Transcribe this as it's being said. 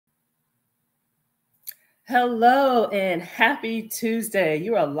Hello and happy Tuesday.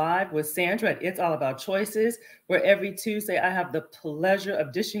 You are live with Sandra at It's All About Choices, where every Tuesday I have the pleasure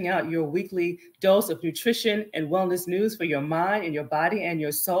of dishing out your weekly dose of nutrition and wellness news for your mind and your body and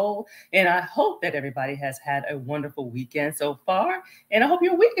your soul. And I hope that everybody has had a wonderful weekend so far. And I hope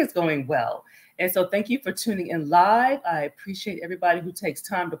your week is going well. And so thank you for tuning in live. I appreciate everybody who takes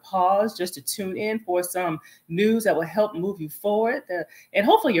time to pause just to tune in for some news that will help move you forward. And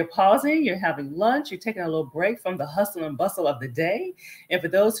hopefully you're pausing, you're having lunch, you're taking a little break from the hustle and bustle of the day. And for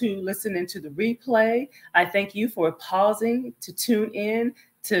those who listen into the replay, I thank you for pausing to tune in,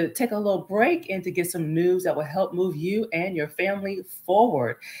 to take a little break and to get some news that will help move you and your family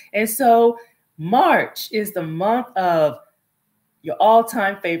forward. And so March is the month of your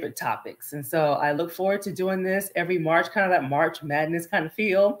all-time favorite topics. And so I look forward to doing this every March, kind of that March Madness kind of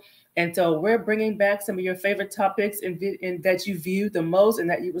feel. And so we're bringing back some of your favorite topics and that you viewed the most and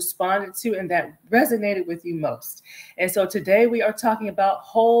that you responded to and that resonated with you most. And so today we are talking about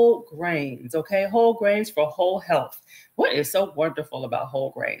whole grains, okay? Whole grains for whole health. What is so wonderful about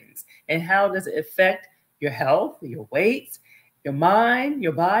whole grains? And how does it affect your health, your weight, your mind,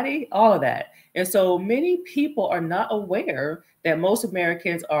 your body, all of that? And so many people are not aware that most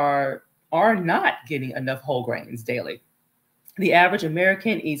Americans are not getting enough whole grains daily. The average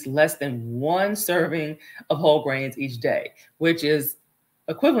American eats less than one serving of whole grains each day, which is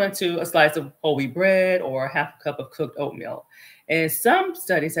equivalent to a slice of whole wheat bread or half a cup of cooked oatmeal. And some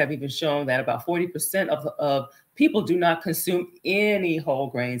studies have even shown that about 40% of people do not consume any whole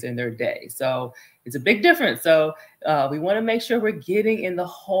grains in their day. So it's a big difference. So we want to make sure we're getting in the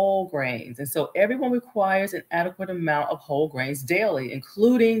whole grains. And so everyone requires an adequate amount of whole grains daily,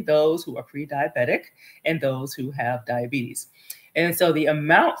 including those who are pre-diabetic and those who have diabetes. And so the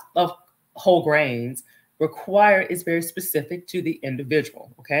amount of whole grains required is very specific to the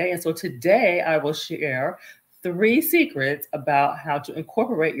individual. Okay. And so today I will share 3 secrets about how to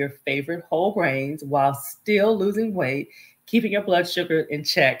incorporate your favorite whole grains while still losing weight, keeping your blood sugar in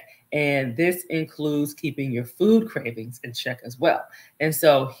check. And this includes keeping your food cravings in check as well. And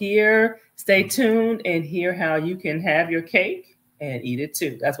so here, stay tuned and hear how you can have your cake and eat it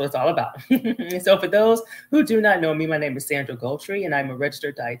too. That's what it's all about. So for those who do not know me, my name is Sandra Goltry, and I'm a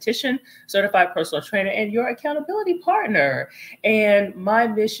registered dietitian, certified personal trainer, and your accountability partner. And my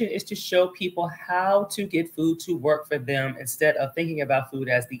mission is to show people how to get food to work for them instead of thinking about food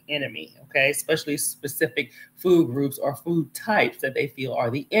as the enemy, okay? Especially specific food groups or food types that they feel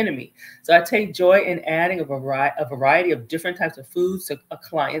are the enemy. So I take joy in adding a variety of different types of foods to a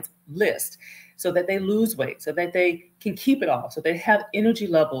client's list, so that they lose weight, so that they can keep it off, so they have energy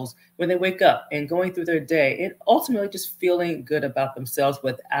levels when they wake up and going through their day, and ultimately just feeling good about themselves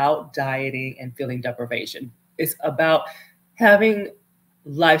without dieting and feeling deprivation. It's about having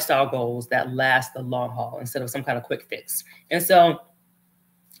lifestyle goals that last the long haul instead of some kind of quick fix. And so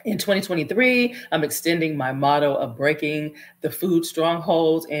in 2023, I'm extending my motto of breaking the food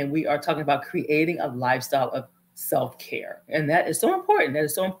strongholds, and we are talking about creating a lifestyle of self-care. And that is so important. That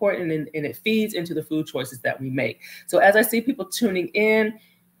is so important, and it feeds into the food choices that we make. So as I see people tuning in,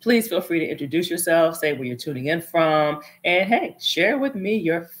 please feel free to introduce yourself, say where you're tuning in from, and hey, share with me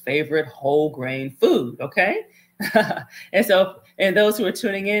your favorite whole grain food, okay? And those who are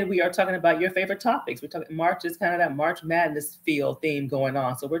tuning in, we are talking about your favorite topics. We're talking March is kind of that March Madness feel theme going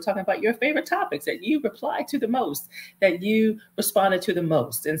on. So we're talking about your favorite topics that you replied to the most, that you responded to the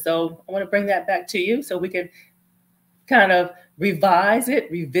most. And so I want to bring that back to you so we can kind of revise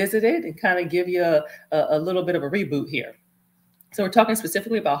it, revisit it, and kind of give you a little bit of a reboot here. So we're talking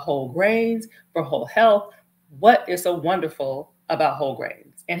specifically about whole grains for whole health. What is so wonderful about whole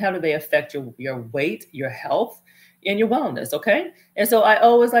grains, and how do they affect your weight, your health, and your wellness, okay? And so I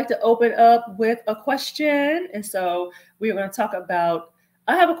always like to open up with a question. And so we are going to talk about,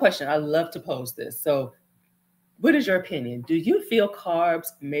 I have a question. I love to pose this. So what is your opinion? Do you feel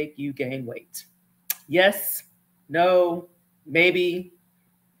carbs make you gain weight? Yes, no, maybe.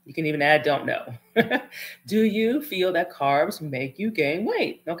 You can even add don't know. Do you feel that carbs make you gain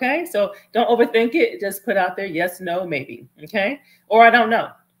weight? Okay, so don't overthink it. Just put out there yes, no, maybe. Okay, or I don't know.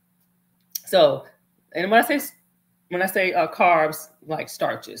 So, and when I say carbs, like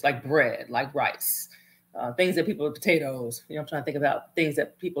starches, like bread, like rice, things that people, potatoes, I'm trying to think about things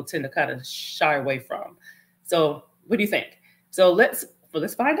that people tend to kind of shy away from. So what do you think? So let's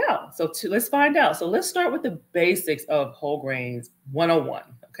find out. Let's find out. So let's start with the basics of whole grains 101,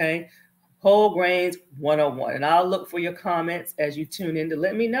 okay? Whole grains 101. And I'll look for your comments as you tune in to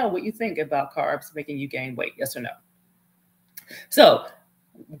let me know what you think about carbs making you gain weight, yes or no. So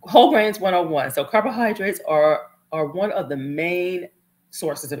whole grains 101. So carbohydrates are one of the main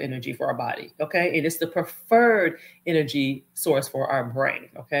sources of energy for our body, okay? And it's the preferred energy source for our brain,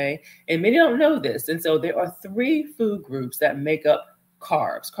 okay? And many don't know this. And so there are 3 food groups that make up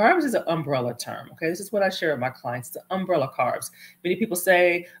carbs. Carbs is an umbrella term, okay? This is what I share with my clients, the umbrella carbs. Many people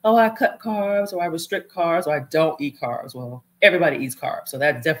say, oh, I cut carbs, or I restrict carbs, or I don't eat carbs. Well, everybody eats carbs, so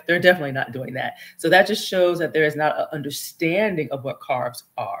they're definitely not doing that. So that just shows that there is not an understanding of what carbs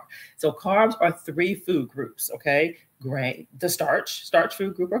are. So carbs are 3 food groups, okay? Grain, the starch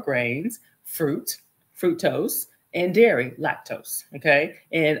food group are grains, fruit, fructose, and dairy, lactose, okay?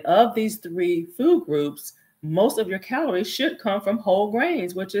 And of these 3 food groups, most of your calories should come from whole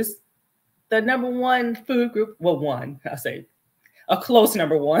grains, which is the number 1 food group. Well, I say a close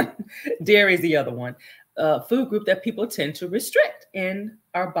number 1. Dairy is the other one. Food group that people tend to restrict, and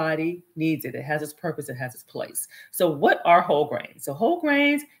our body needs it. It has its purpose. It has its place. So what are whole grains? So whole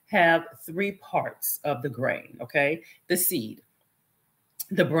grains have 3 parts of the grain, okay? The seed.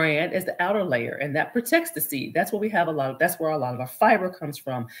 The bran is the outer layer, and that protects the seed. That's what we have that's where a lot of our fiber comes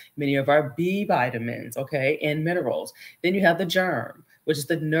from, many of our B vitamins, okay, and minerals. Then you have the germ, which is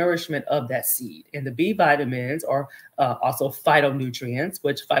the nourishment of that seed. And the B vitamins are also phytonutrients,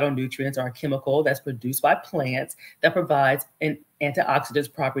 which phytonutrients are a chemical that's produced by plants that provides an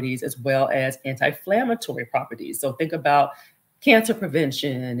antioxidant properties as well as anti-inflammatory properties. So think about cancer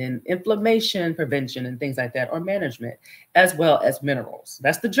prevention and inflammation prevention and things like that, or management, as well as minerals.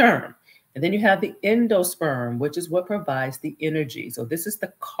 That's the germ. And then you have the endosperm, which is what provides the energy. So this is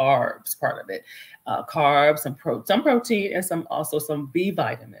the carbs part of it. Carbs, some protein, and some B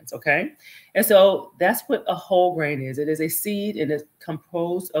vitamins, okay? And so that's what a whole grain is. It is a seed, and it's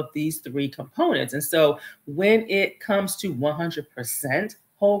composed of these 3 components. And so when it comes to 100%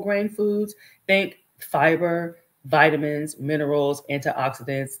 whole grain foods, think fiber, vitamins, minerals,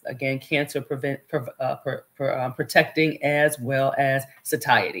 antioxidants, again, cancer protecting, as well as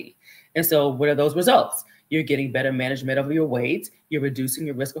satiety. And so what are those results? You're getting better management of your weight. You're reducing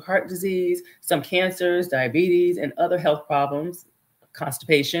your risk of heart disease, some cancers, diabetes, and other health problems,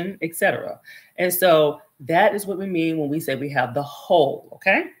 constipation, etc. And so that is what we mean when we say we have the whole,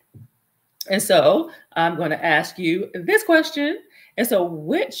 okay? And so I'm going to ask you this question. And so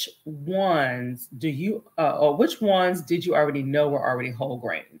which ones did you already know were already whole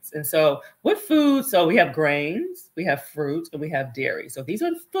grains? And so what foods? So we have grains, we have fruit, and we have dairy. So these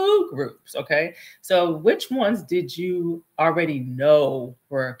are food groups, okay? So which ones did you already know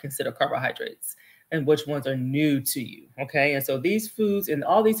were considered carbohydrates? And which ones are new to you, okay? And so these foods, and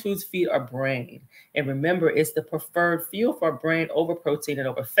all these foods feed our brain. And remember, it's the preferred fuel for our brain over protein and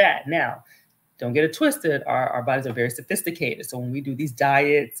over fat. Now, don't get it twisted. Our bodies are very sophisticated. So when we do these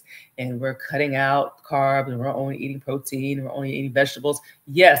diets and we're cutting out carbs and we're only eating protein, and we're only eating vegetables,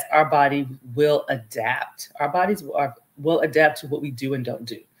 yes, our body will adapt. Our bodies will adapt to what we do and don't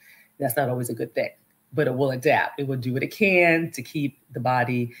do. That's not always a good thing, but it will adapt. It will do what it can to keep the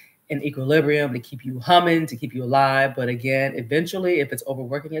body in equilibrium, to keep you humming, to keep you alive. But again, eventually, if it's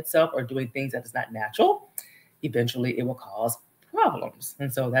overworking itself or doing things that is not natural, eventually it will cause problems.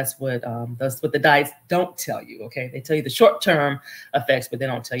 And so that's what the diets don't tell you, okay? They tell you the short-term effects, but they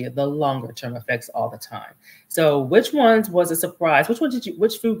don't tell you the longer-term effects all the time. So which ones was a surprise?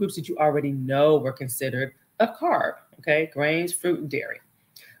 Which food groups did you already know were considered a carb? Okay, grains, fruit, and dairy.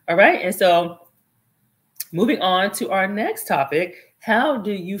 All right, and so moving on to our next topic, how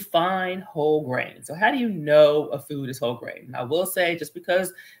do you find whole grain? So how do you know a food is whole grain? I will say, just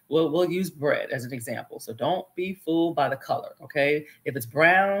because we'll use bread as an example. So don't be fooled by the color, okay? If it's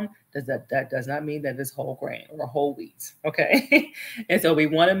brown, that does not mean that it's whole grain or whole wheat, okay? And so we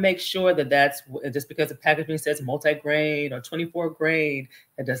want to make sure that that's, just because the packaging says multi-grain or 24 grain,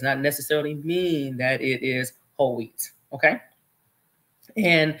 that does not necessarily mean that it is whole wheat, okay?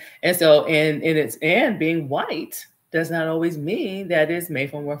 And being white does not always mean that it's made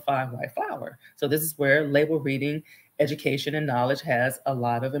from refined white flour. So this is where label reading, education, and knowledge has a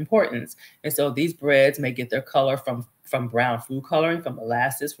lot of importance. And so these breads may get their color from brown food coloring, from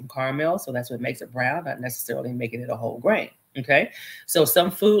molasses, from caramel. So that's what makes it brown, not necessarily making it a whole grain. Okay. So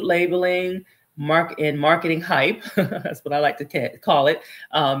some food labeling, marketing hype, that's what I like to call it.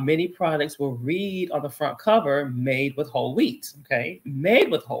 Many products will read on the front cover, made with whole wheat. Okay.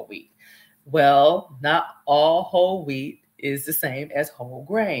 Made with whole wheat. Well, not all whole wheat is the same as whole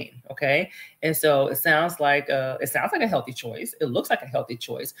grain, okay? And so it sounds like a healthy choice. It looks like a healthy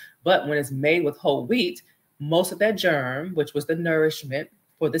choice, but when it's made with whole wheat, most of that germ, which was the nourishment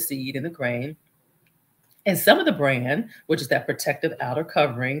for the seed and the grain, and some of the bran, which is that protective outer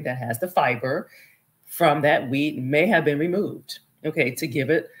covering that has the fiber from that wheat, may have been removed, okay, to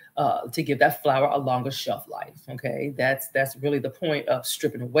give it to give that flour a longer shelf life. Okay, that's really the point of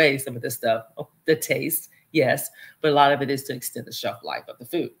stripping away some of this stuff, the taste, yes, but a lot of it is to extend the shelf life of the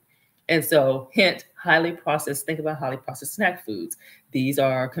food. And so, hint, highly processed, think about highly processed snack foods. These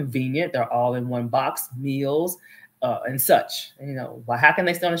are convenient. They're all in one box, meals and such. You know, well, how can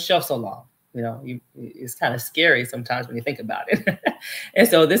they stay on the shelf so long? You know, it's kind of scary sometimes when you think about it. And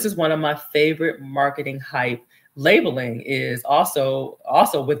so this is one of my favorite marketing hype labeling is also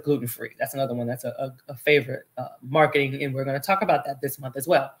with gluten-free. That's another one that's a favorite marketing. And we're going to talk about that this month as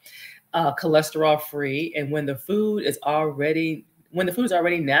well. Cholesterol-free. And when the food is already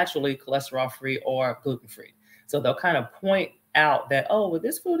naturally cholesterol-free or gluten-free. So they'll kind of point out that, oh, well,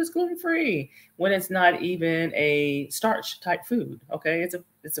 this food is gluten-free when it's not even a starch type food. Okay,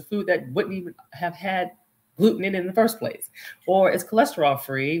 it's a food that wouldn't even have had gluten in the first place. Or it's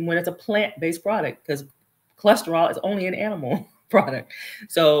cholesterol-free when it's a plant-based product, because cholesterol is only an animal product.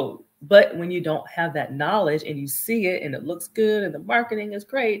 So, but when you don't have that knowledge and you see it and it looks good and the marketing is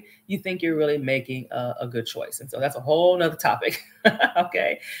great, you think you're really making a good choice. And so that's a whole nother topic.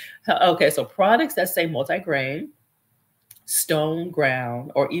 Okay. So products that say multigrain, stone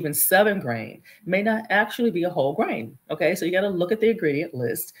ground, or even 7-grain may not actually be a whole grain. Okay, so you got to look at the ingredient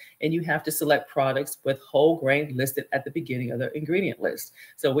list and you have to select products with whole grain listed at the beginning of the ingredient list.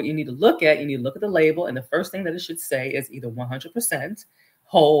 So what you need to look at, the label, and the first thing that it should say is either 100%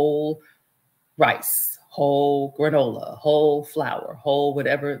 whole rice, whole granola, whole flour, whole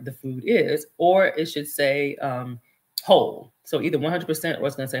whatever the food is, or it should say whole. So either 100% or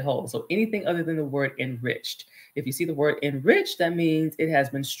it's going to say whole. So anything other than the word enriched. If you see the word enriched, that means it has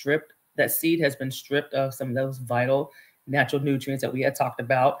been stripped. That seed has been stripped of some of those vital natural nutrients that we had talked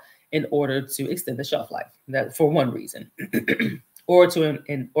about in order to extend the shelf life. That for one reason, or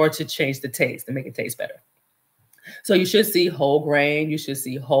to change the taste, to make it taste better. So you should see whole grain. You should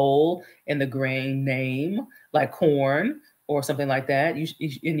see whole in the grain name, like corn or something like that.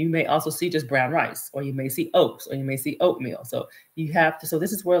 You may also see just brown rice, or you may see oats, or you may see oatmeal. So you have to. So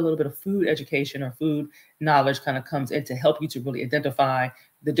this is where a little bit of food education or food knowledge kind of comes in to help you to really identify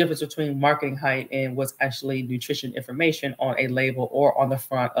the difference between marketing hype and what's actually nutrition information on a label or on the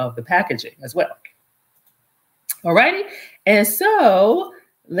front of the packaging as well. All righty. And so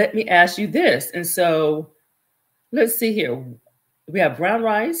let me ask you this. And so let's see here. We have brown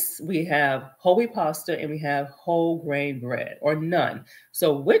rice, we have whole wheat pasta, and we have whole grain bread, or none.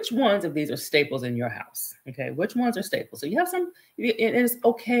 So which ones of these are staples in your house? Okay, which ones are staples? So you have some, and it's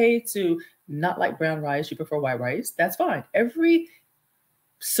okay to not like brown rice, you prefer white rice, that's fine. Every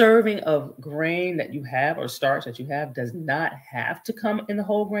serving of grain that you have or starch that you have does not have to come in the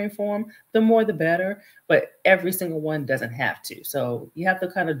whole grain form. The more the better, but every single one doesn't have to. So you have to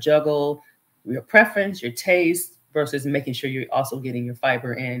kind of juggle your preference, your taste, versus making sure you're also getting your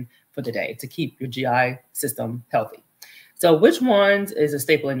fiber in for the day to keep your GI system healthy. So which ones is a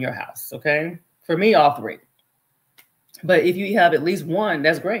staple in your house? Okay, for me, all three. But if you have at least one,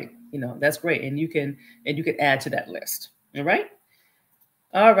 that's great. That's great, and you can add to that list. All right.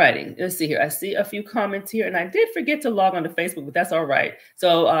 All righty, let's see here. I see a few comments here, and I did forget to log on to Facebook, but that's all right.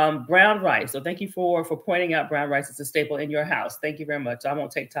 So brown rice. So thank you for pointing out brown rice as a staple in your house. Thank you very much. I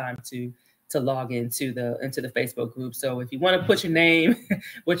won't take time to log into the Facebook group. So if you want to put your name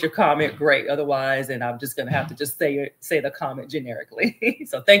with your comment, great. Otherwise, and I'm just going to have to just say the comment generically.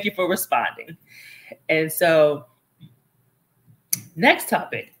 So thank you for responding. And so next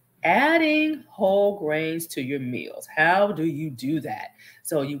topic, adding whole grains to your meals. How do you do that?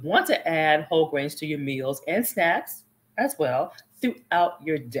 So you want to add whole grains to your meals and snacks as well throughout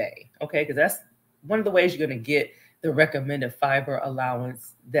your day. Okay, because that's one of the ways you're going to get the recommended fiber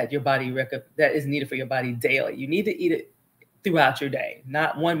allowance that your body that is needed for your body daily. You need to eat it throughout your day.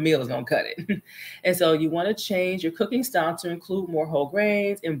 Not one meal is going to cut it. And so you want to change your cooking style to include more whole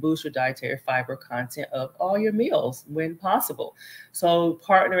grains and boost your dietary fiber content of all your meals when possible. So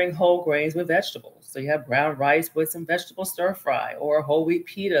partnering whole grains with vegetables. So you have brown rice with some vegetable stir fry, or whole wheat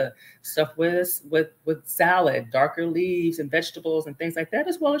pita stuffed with salad, darker leaves and vegetables and things like that,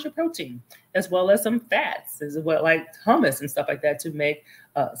 as well as your protein, as well as some fats, as well like hummus and stuff like that, to make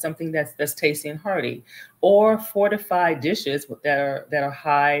something that's tasty and hearty. Or fortified dishes that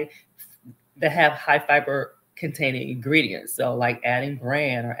have high fiber containing ingredients. So like adding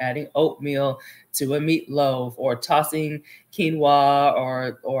bran or adding oatmeal to a meatloaf, or tossing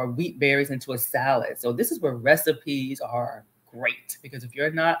quinoa or wheat berries into a salad. So this is where recipes are great, because if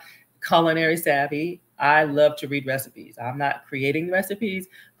you're not culinary savvy, I love to read recipes. I'm not creating recipes,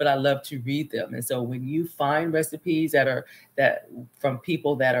 but I love to read them. And so when you find recipes that from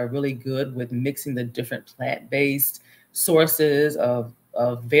people that are really good with mixing the different plant-based sources of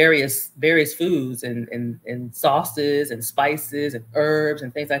various foods and sauces and spices and herbs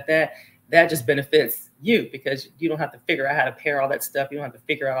and things like that, that just benefits you because you don't have to figure out how to pair all that stuff. You don't have to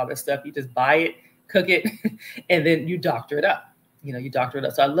figure out all that stuff. You just buy it, cook it, and then you doctor it up. You doctor it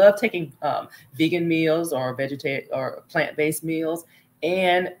up. So I love taking vegan meals or vegetarian or plant-based meals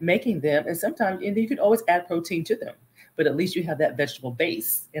and making them. And sometimes, and you can always add protein to them, but at least you have that vegetable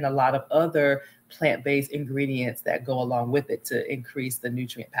base and a lot of other plant-based ingredients that go along with it to increase the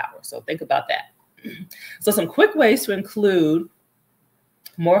nutrient power. So think about that. So some quick ways to include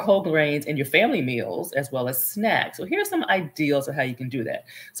more whole grains in your family meals as well as snacks. So here's some ideals of how you can do that.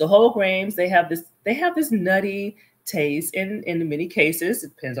 So whole grains, they have this nutty taste in many cases.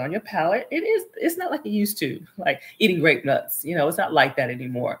 It depends on your palate. It's not like it used to, like eating grape nuts. It's not like that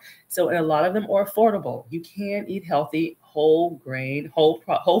anymore. So, and a lot of them are affordable. You can eat healthy, whole grain,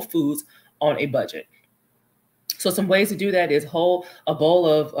 whole foods on a budget. So some ways to do that is a bowl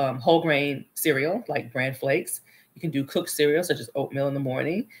of whole grain cereal, like bran flakes. You can do cooked cereal, such as oatmeal in the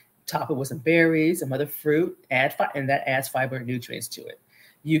morning, top it with some berries, some other fruit, and that adds fiber and nutrients to it.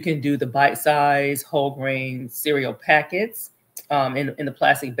 You can do the bite-sized whole grain cereal packets in the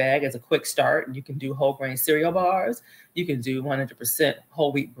plastic bag as a quick start. You can do whole grain cereal bars. You can do 100%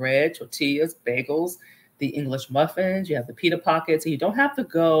 whole wheat bread, tortillas, bagels, the English muffins. You have the pita pockets. And you don't have to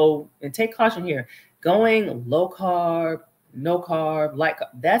go, and take caution here, going low carb, no carb, light carb.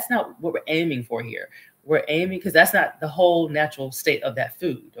 That's not what we're aiming for here. We're aiming, because that's not the whole natural state of that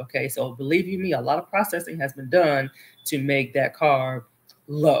food. Okay, so believe you me, a lot of processing has been done to make that carb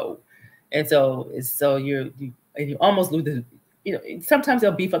low, and so you almost lose the, sometimes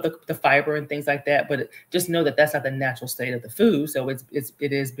they'll beef up the fiber and things like that, but just know that that's not the natural state of the food. So it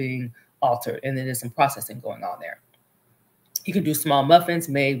is being altered, and then there's some processing going on there. You can do small muffins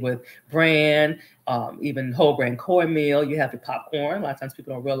made with bran, even whole grain cornmeal. You have the popcorn. A lot of times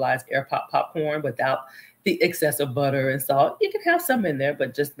people don't realize air pop popcorn without the excessive butter and salt. You can have some in there,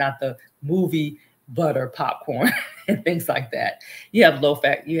 but just not the movie butter popcorn and things like that. You have low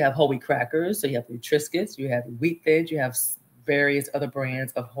fat, you have whole wheat crackers. So you have Triscuits, you have Wheat Thins, you have various other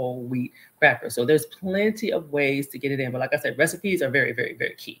brands of whole wheat crackers. So there's plenty of ways to get it in. But like I said, recipes are very, very,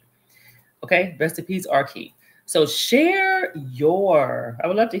 very key. Okay, recipes are key. So I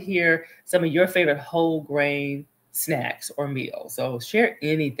would love to hear some of your favorite whole grain snacks or meals. So share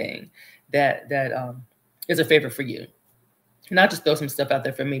anything that is a favorite for you. Not just throw some stuff out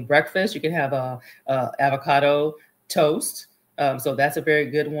there. For me, breakfast, you can have a avocado toast. So that's a very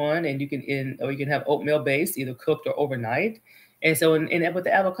good one. And you can have oatmeal based, either cooked or overnight. And so with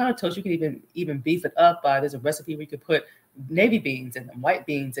the avocado toast, you can even beef it up by, there's a recipe where you could put navy beans in them, white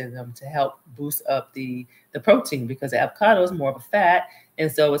beans in them to help boost up the protein, because the avocado is more of a fat.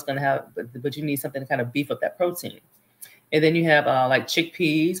 And so it's going to have, but you need something to kind of beef up that protein. And then you have like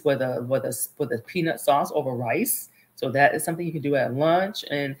chickpeas with a peanut sauce over rice. So that is something you can do at lunch,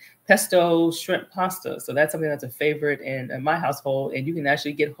 and pesto shrimp pasta. So that's something that's a favorite in my household, and you can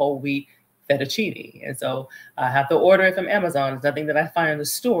actually get whole wheat fettuccine. And so I have to order it from Amazon. It's nothing that I find in the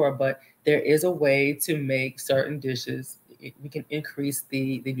store, but there is a way to make certain dishes. We can increase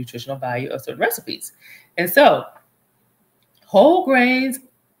the nutritional value of certain recipes. And so whole grains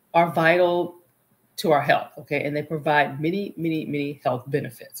are vital to our health, okay? And they provide many, many, many health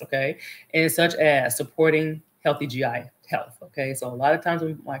benefits, okay? And such as supporting healthy GI health, okay? So a lot of times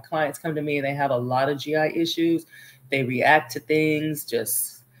when my clients come to me and they have a lot of GI issues, they react to things,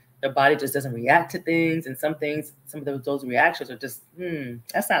 their body just doesn't react to things. And some of those reactions are just,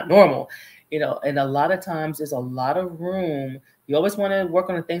 that's not normal, and a lot of times there's a lot of room. You always want to work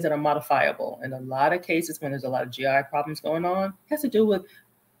on the things that are modifiable. In a lot of cases, when there's a lot of GI problems going on, it has to do with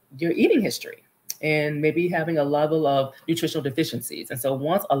your eating history and maybe having a level of nutritional deficiencies. And so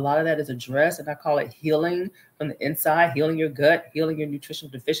once a lot of that is addressed, and I call it healing from the inside, healing your gut, healing your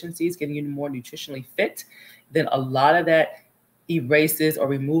nutritional deficiencies, getting you more nutritionally fit, then a lot of that erases or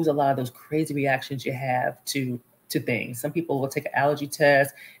removes a lot of those crazy reactions you have to things. Some people will take an allergy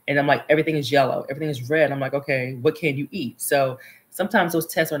test and I'm like, everything is yellow, everything is red. I'm like, okay, what can you eat? So sometimes those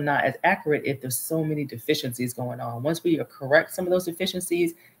tests are not as accurate if there's so many deficiencies going on. Once we correct some of those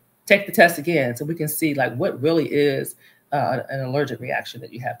deficiencies, take the test again so we can see like what really is an allergic reaction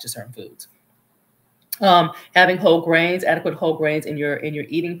that you have to certain foods. Having whole grains, adequate whole grains in your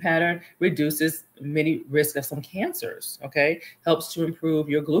eating pattern reduces many risks of some cancers, okay? Helps to improve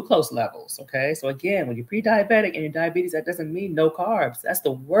your glucose levels, okay? So again, when you're pre-diabetic and you're diabetes, that doesn't mean no carbs. That's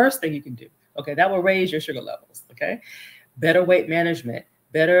the worst thing you can do, okay? That will raise your sugar levels, okay? Better weight management.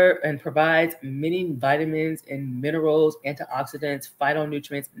 better and provides many vitamins and minerals, antioxidants,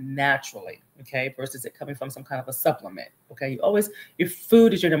 phytonutrients naturally, okay, versus it coming from some kind of a supplement, okay? Your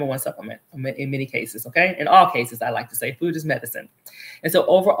food is your number one supplement in many cases, okay? In all cases, I like to say food is medicine. And so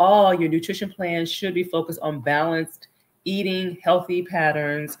overall, your nutrition plan should be focused on balanced eating, healthy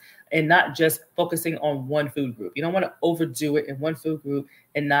patterns, and not just focusing on one food group. You don't want to overdo it in one food group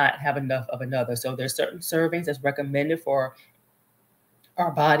and not have enough of another. So there's certain servings that's recommended for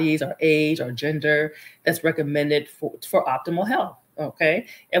our bodies, our age, our gender, that's recommended for optimal health. Okay.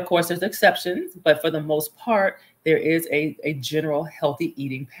 Of course, there's exceptions, but for the most part, there is a general healthy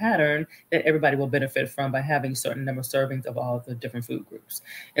eating pattern that everybody will benefit from by having a certain number of servings of all the different food groups.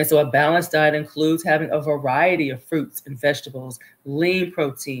 And so a balanced diet includes having a variety of fruits and vegetables, lean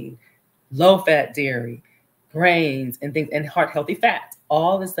protein, low-fat dairy, grains, and things, and heart healthy fats.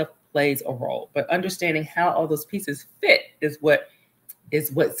 All this stuff plays a role, but understanding how all those pieces fit is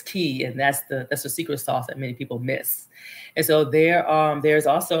what's key, and that's the secret sauce that many people miss. And so there's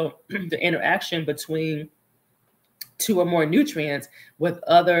also the interaction between two or more nutrients with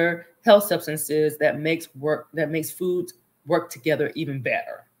other health substances that makes foods work together even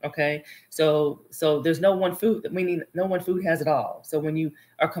better. Okay, so there's no one food, meaning no one food has it all. So when you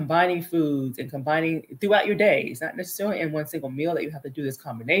are combining foods and combining throughout your day, it's not necessarily in one single meal that you have to do this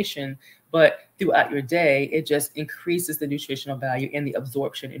combination, but throughout your day, it just increases the nutritional value and the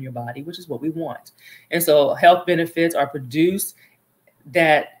absorption in your body, which is what we want. And so health benefits are produced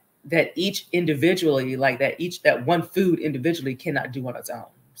that each individually, that one food individually cannot do on its own.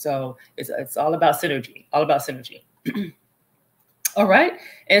 So it's all about synergy, All right.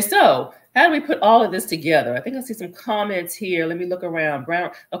 And so how do we put all of this together? I think I see some comments here. Let me look around.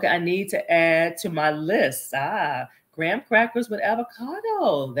 Okay, I need to add to my list. Graham crackers with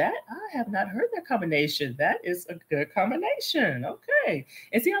avocado. That I have not heard that combination. That is a good combination. Okay.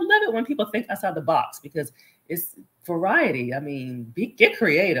 And see, I love it when people think outside the box because it's variety. I mean, get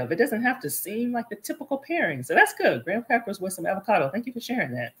creative. It doesn't have to seem like the typical pairing. So that's good. Graham crackers with some avocado. Thank you for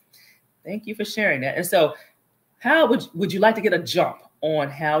sharing that. And so how would you like to get a jump on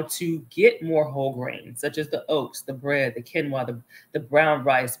how to get more whole grains, such as the oats, the bread, the quinoa, the brown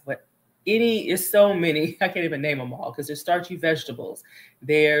rice, but so many, I can't even name them all because there's starchy vegetables,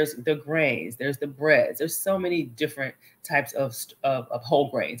 there's the grains, there's the breads, there's so many different types of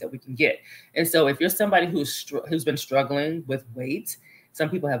whole grains that we can get. And so if you're somebody who's been struggling with weight, some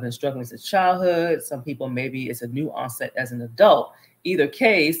people have been struggling since childhood, some people maybe it's a new onset as an adult. Either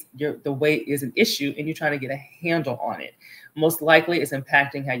case, the weight is an issue and you're trying to get a handle on it. Most likely it's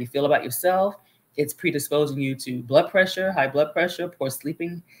impacting how you feel about yourself. It's predisposing you to blood pressure, high blood pressure, poor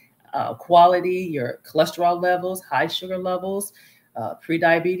sleeping quality, your cholesterol levels, high sugar levels,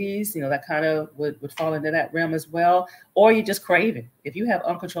 pre-diabetes, that kind of would fall into that realm as well. Or you're just craving. If you have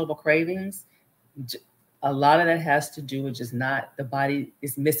uncontrollable cravings, a lot of that has to do with just the body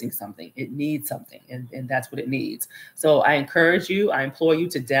is missing something. It needs something, and that's what it needs. So I implore you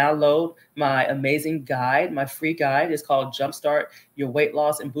to download my amazing guide. My free guide is called Jumpstart Your Weight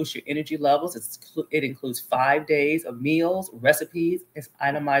Loss and Boost Your Energy Levels. It includes 5 days of meals, recipes, it's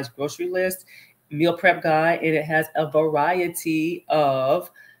itemized grocery list, meal prep guide, and it has a variety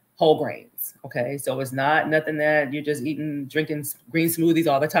of whole grains. Okay, so it's not nothing that you're just drinking green smoothies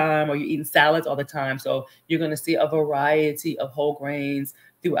all the time or you're eating salads all the time. So you're going to see a variety of whole grains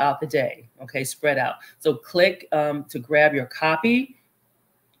throughout the day. Okay, spread out. So click to grab your copy.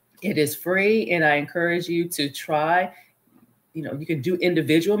 It is free, and I encourage you to try. You can do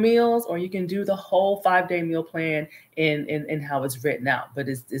individual meals or you can do the whole 5-day meal plan in how it's written out. But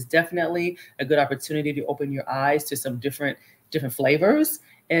it's definitely a good opportunity to open your eyes to some different flavors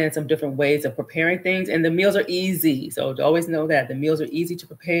and some different ways of preparing things. And the meals are easy. So always know that the meals are easy to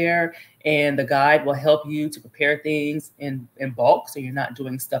prepare, and the guide will help you to prepare things in bulk so you're not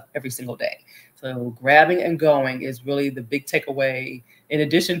doing stuff every single day. So grabbing and going is really the big takeaway, in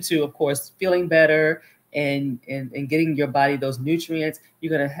addition to, of course, feeling better and getting your body those nutrients.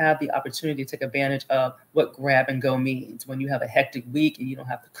 You're going to have the opportunity to take advantage of what grab and go means. When you have a hectic week and you don't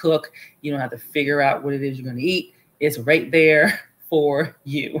have to cook, you don't have to figure out what it is you're going to eat, it's right there for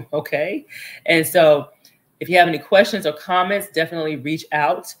you. Okay. And so if you have any questions or comments, definitely reach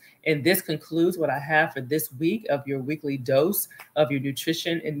out. And this concludes what I have for this week of your weekly dose of your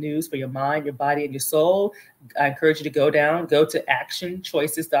nutrition and news for your mind, your body, and your soul. I encourage you to go to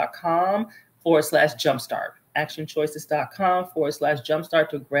actionchoices.com/jumpstart, actionchoices.com/jumpstart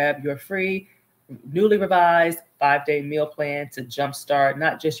to grab your free, newly revised 5-day meal plan to jumpstart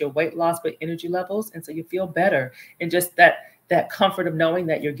not just your weight loss, but energy levels. And so you feel better, and just that comfort of knowing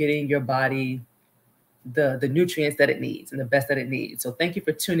that you're getting your body the nutrients that it needs and the best that it needs. So thank you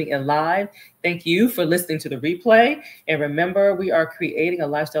for tuning in live. Thank you for listening to the replay. And remember, we are creating a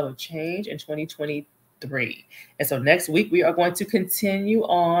lifestyle of change in 2023. And so next week, we are going to continue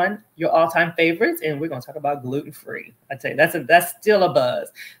on your all-time favorites, and we're going to talk about gluten-free. I tell you, that's still a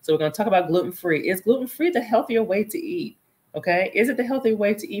buzz. So we're going to talk about gluten-free. Is gluten-free the healthier way to eat? Okay, is it the healthy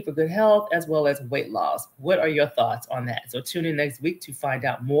way to eat for good health as well as weight loss? What are your thoughts on that? So tune in next week to find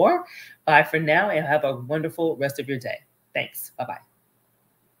out more. Bye for now and have a wonderful rest of your day. Thanks. Bye-bye.